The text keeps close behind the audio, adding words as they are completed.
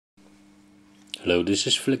Hello, this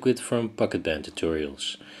is Fliquid from Pocketband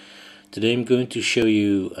Tutorials. Today I'm going to show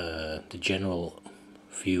you the general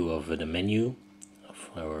view of the menu of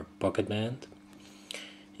our Pocketband.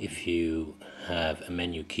 If you have a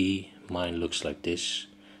menu key, mine looks like this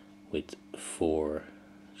with 4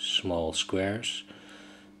 small squares.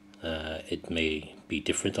 It may be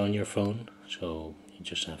different on your phone, so you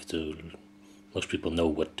just have to, most people know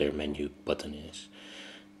what their menu button is,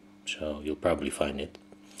 so you'll probably find it.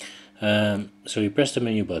 So you press the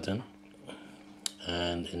menu button,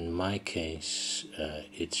 and in my case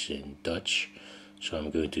it's in Dutch, so I'm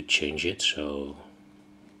going to change it so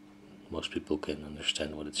most people can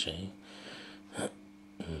understand what it's saying.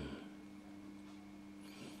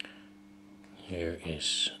 Here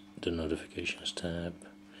is the notifications tab,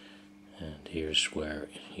 and here's where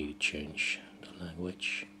you change the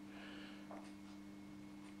language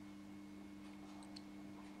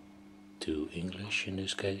to English in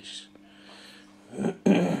this case.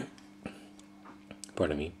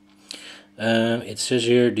 Pardon me. It says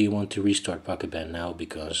here, do you want to restart Pocketband now,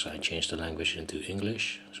 because I changed the language into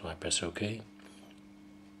English, so I press OK.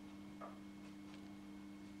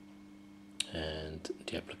 And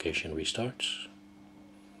the application restarts,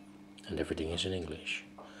 and everything is in English.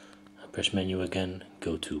 I press menu again,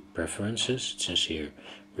 go to Preferences. It says here,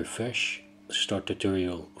 Refresh, Start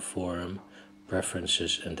Tutorial, Forum,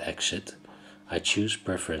 Preferences and Exit. I choose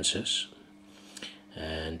Preferences.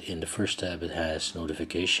 And in the first tab it has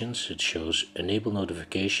notifications. It shows enable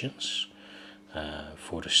notifications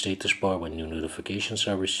for the status bar when new notifications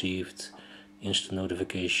are received, instant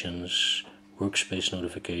notifications, workspace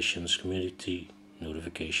notifications, community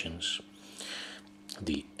notifications.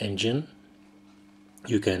 The engine,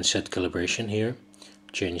 you can set calibration here,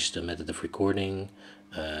 change the method of recording,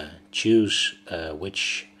 choose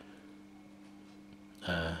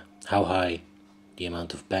how high the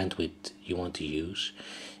amount of bandwidth you want to use.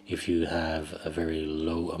 If you have a very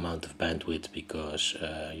low amount of bandwidth because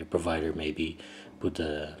your provider maybe put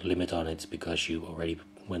a limit on it because you already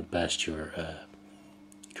went past your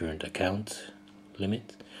current account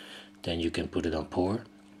limit, then you can put it on poor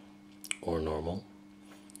or normal.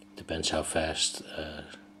 Depends how fast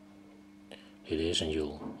it is, and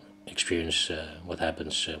you'll experience what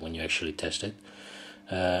happens when you actually test it.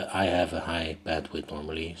 I have a high bandwidth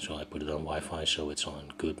normally, so I put it on Wi-Fi, so it's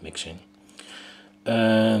on good mixing.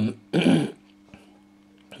 You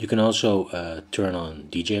can also turn on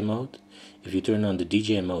DJ mode. If you turn on the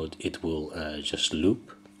DJ mode, it will just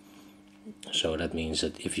loop. So that means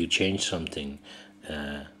that if you change something,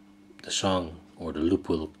 the song or the loop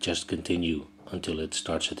will just continue until it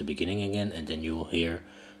starts at the beginning again, and then you will hear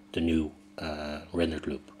the new rendered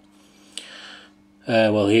loop.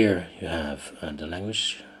 Well, here you have the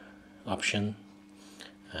language option,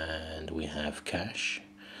 and we have cache.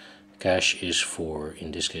 Cache is for,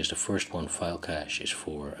 in this case the first one, file cache, is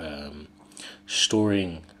for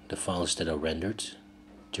storing the files that are rendered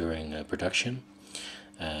during production.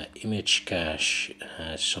 Image cache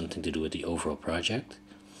has something to do with the overall project,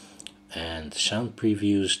 and sound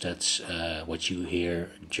previews, that's what you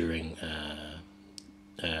hear during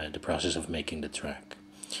the process of making the track.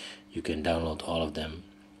 You can download all of them,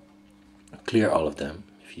 clear all of them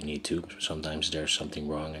if you need to. Sometimes there's something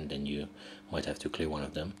wrong and then you might have to clear one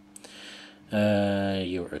of them.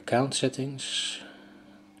 Your account settings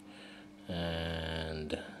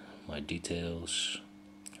and my details,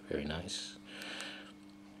 very nice.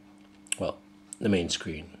 Well, the main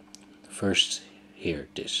screen. First, here,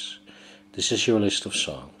 this is your list of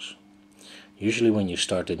songs. Usually when you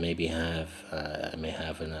start it, maybe I may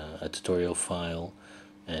have a tutorial file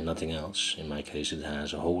and nothing else. In my case it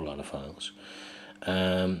has a whole lot of files.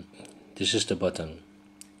 This is the button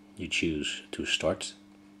you choose to start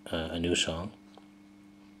a new song.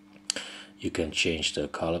 You can change the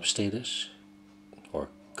collab status or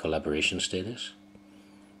collaboration status.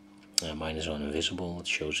 Mine is on invisible. It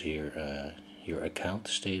shows here your account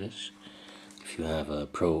status if you have a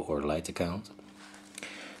pro or light account.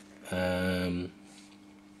 Well,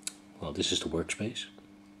 this is the workspace.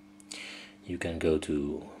 You can go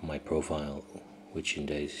to my profile, which in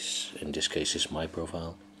this case is my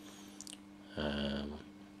profile.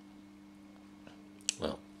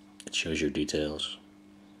 Well, it shows your details,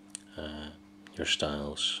 your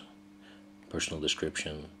styles, personal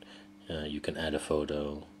description. You can add a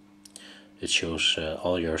photo. It shows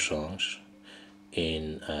all your songs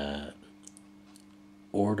in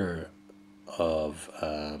order of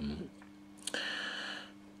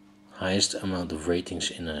highest amount of ratings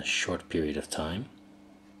in a short period of time,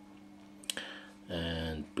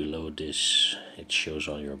 and below this it shows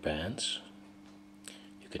all your bands.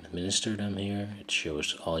 You can administer them here. It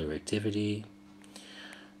shows all your activity,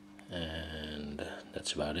 and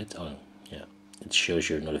that's about it. Oh yeah, it shows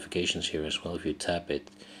your notifications here as well. If you tap it,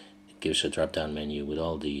 it gives a drop down menu with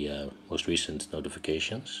all the most recent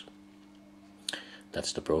notifications.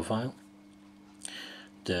 That's the profile.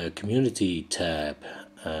 The community tab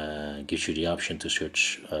gives you the option to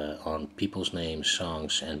search on people's names,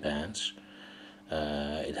 songs and bands.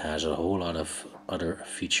 It has a whole lot of other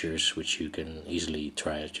features which you can easily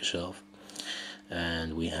try it yourself.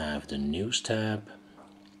 And we have the news tab,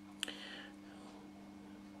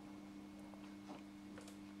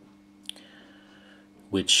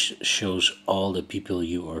 which shows all the people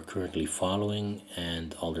you are currently following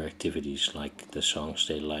and all their activities, like the songs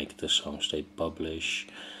they like, the songs they publish,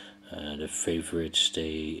 the favorites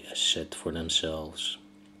they set for themselves,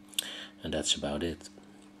 and that's about it.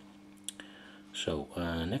 So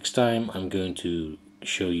next time I'm going to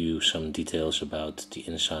show you some details about the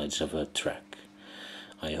insides of a track.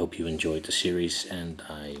 I hope you enjoyed the series and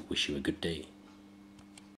I wish you a good day.